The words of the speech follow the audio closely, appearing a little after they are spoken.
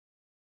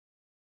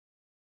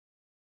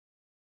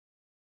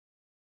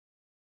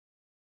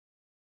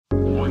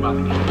about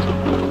to get into.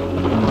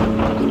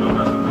 Still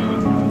got some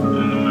niggas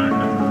in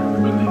America,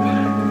 but they got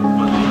a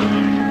bunch of all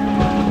that.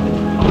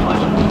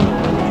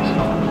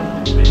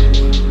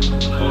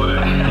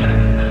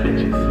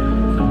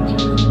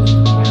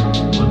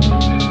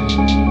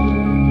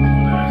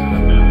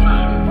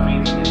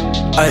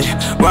 Ay,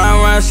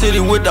 round round city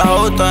with the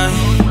whole thing.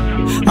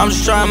 I'm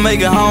just trying to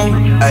make it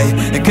home. Ay,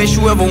 in case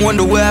you ever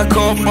wonder where I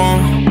come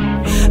from,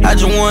 I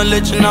just wanna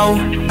let you know.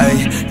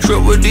 Ay,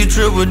 Triple D,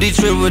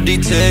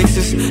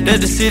 Texas. That's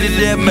the city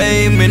that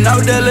made me. No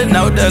Della,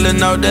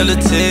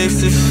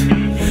 Texas.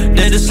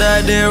 They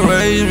decided they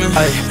raised me.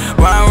 Ay,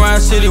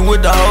 round city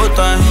with the whole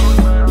thing.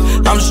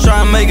 I'm just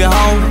trying to make it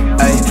home.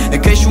 Ay,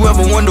 in case you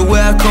ever wonder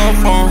where I come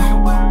from,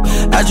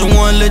 I just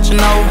wanna let you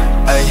know.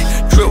 Ay,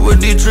 Triple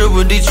D,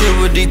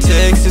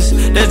 Texas.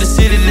 That's the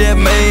city that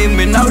made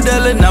me. No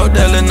Della,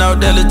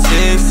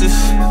 Texas.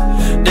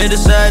 They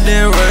decided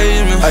they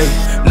raised me. Ay,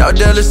 now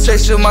Dallas,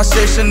 Texas, my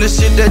section. The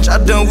shit that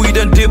y'all done, we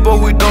done did, but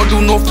we don't do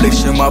no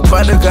fliction. My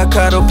partner got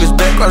caught up, his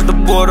back across the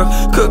border,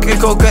 cooking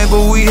cocaine,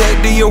 but we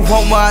had the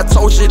aroma. I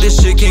told you this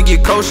shit can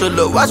get kosher.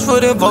 Look, watch for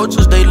them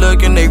vultures, they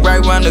lurking, they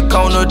right round the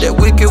corner. That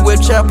wicked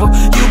with chapel,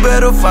 you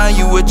better find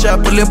you a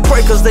chapel and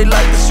pray, cause they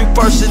like to shoot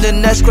person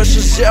and ask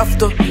questions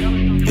after.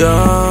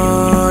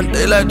 Yeah,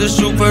 they like to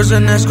shoot first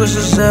and ask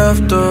questions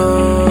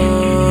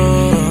after.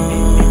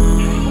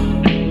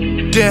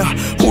 Damn,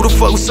 who the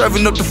fuck was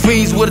serving up the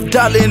fiends with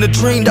 $1 in a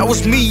dream? That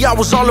was me, I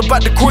was all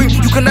about the cream.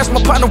 You can ask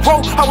my partner,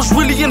 Ro, I was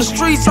really in the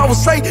streets. I would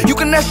say, you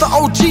can ask the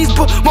OGs,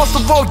 but most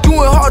of all,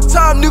 doing hard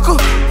time, nigga.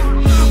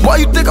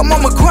 Why you think I'm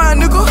on my grind,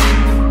 nigga?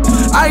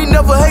 I ain't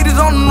never hated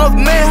on another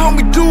man,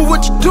 homie, do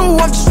what you do.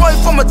 I'm just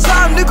waiting for my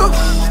time, nigga.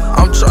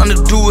 I'm tryna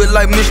do it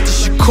like Mr.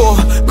 Shakur,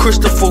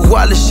 Christopher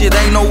Wallace. Shit,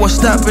 ain't no one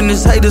stopping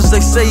these haters.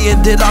 They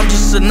saying that I'm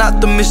just an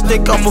optimist.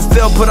 Think I'ma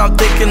fail, but I'm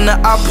thinking the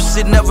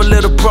opposite. Never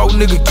let a pro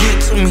nigga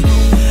get to me.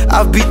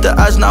 I beat the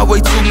odds now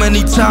way too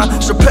many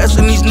times,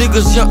 surpassing these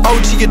niggas, young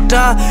OG and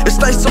dime. It's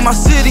thanks to my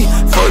city,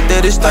 fuck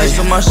that, it's thanks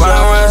to my shit.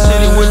 Round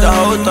city with the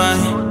whole thing.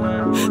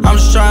 I'm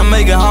just trying to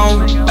make it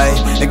home. Ay,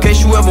 in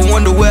case you ever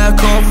wonder where I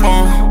come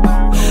from,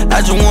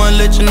 I just wanna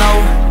let you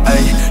know.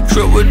 Ay,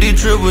 Triple D,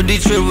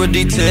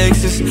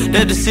 Texas.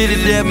 That's the city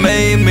that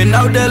made me.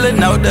 No Della,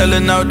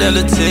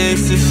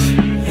 Texas.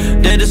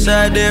 They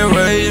decided they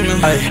raised me.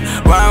 Ay,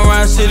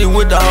 round city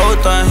with the whole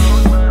thing.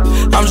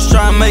 I'm just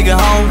trying to make it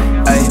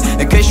home.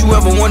 Ay, in case you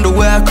ever wonder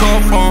where I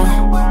come from,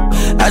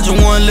 I just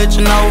wanna let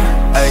you know.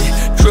 Ay,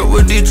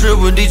 Triple D,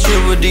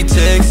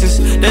 Texas.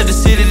 That's the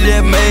city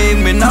that made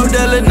me. No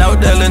Della,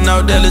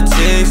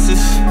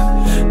 Texas.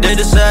 They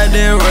decided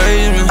they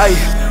raised me. Ay,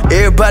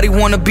 everybody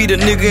wanna be the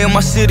nigga in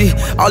my city.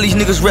 All these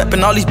niggas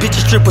rapping, all these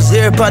bitches strippers.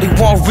 Everybody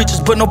want riches,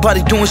 but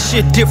nobody doing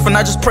shit different.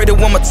 I just pray that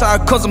one more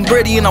time, cause I'm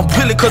ready and I'm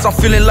really, cause I'm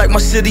feeling like my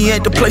city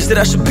ain't the place that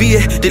I should be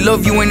at. They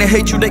love you and they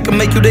hate you, they can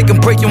make you, they can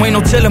break you, ain't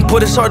no telling.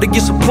 But it's hard to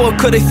get support,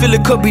 cause they feel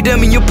it could be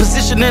them in your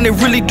position, and they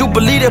really do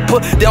believe that.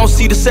 But they don't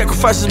see the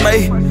sacrifices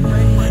made,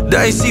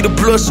 they ain't see the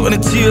blood, sweat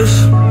and tears.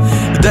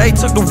 They ain't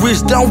took the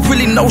risk, they don't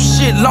really know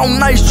shit. Long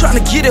nights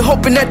trying to get it,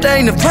 hoping that they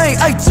ain't in vain.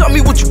 Ay, tell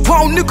me what you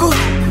want, nigga.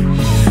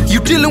 You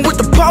dealing with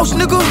the boss,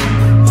 nigga?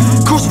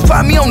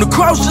 Crucify me on the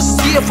cross just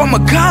to see if I'm a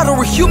god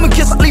or a human.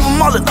 Guess I leave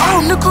them all at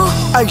all,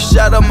 nigga. Ay,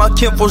 shout out my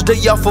kinfolks,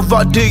 they off of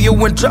Dhokia.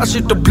 When Josh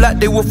hit the block,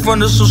 they were from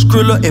the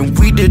Skrilla, and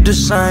we did the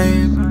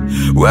same.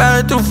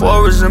 Riding through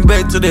forests and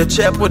back to their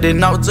chapel,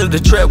 then out to the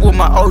trap where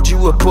my OG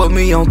would put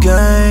me on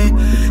game.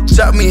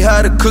 Taught me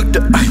how to cook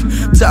the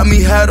taught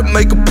me how to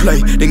make a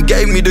play, then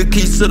gave me the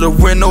keys to the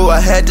rental. I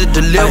had to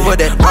deliver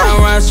that.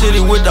 Round city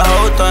with the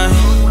whole thing.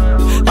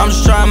 I'm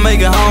just trying to make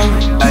it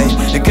home.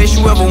 Ay, in case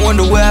you ever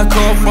wonder where I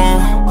come from,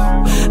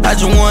 I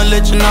just wanna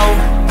let you know.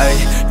 Ay,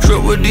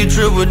 Triple D,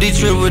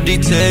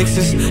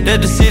 Texas.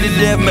 That's the city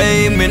that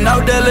made me.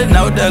 No Della,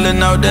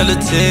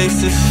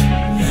 Texas.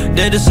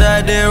 They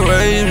decided they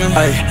raised me.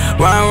 Ay,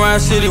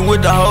 round city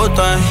with the whole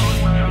thing.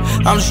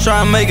 I'm just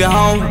trying to make it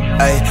home.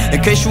 Ay,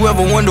 in case you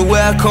ever wonder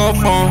where I come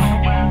from,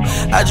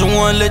 I just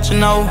wanna let you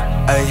know.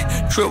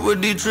 Ay, Triple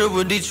D,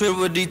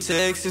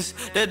 Texas.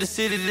 That's the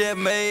city that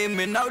made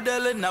me. No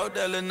Della,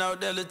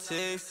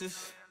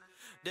 Texas.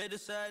 They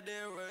decided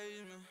they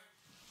raised me.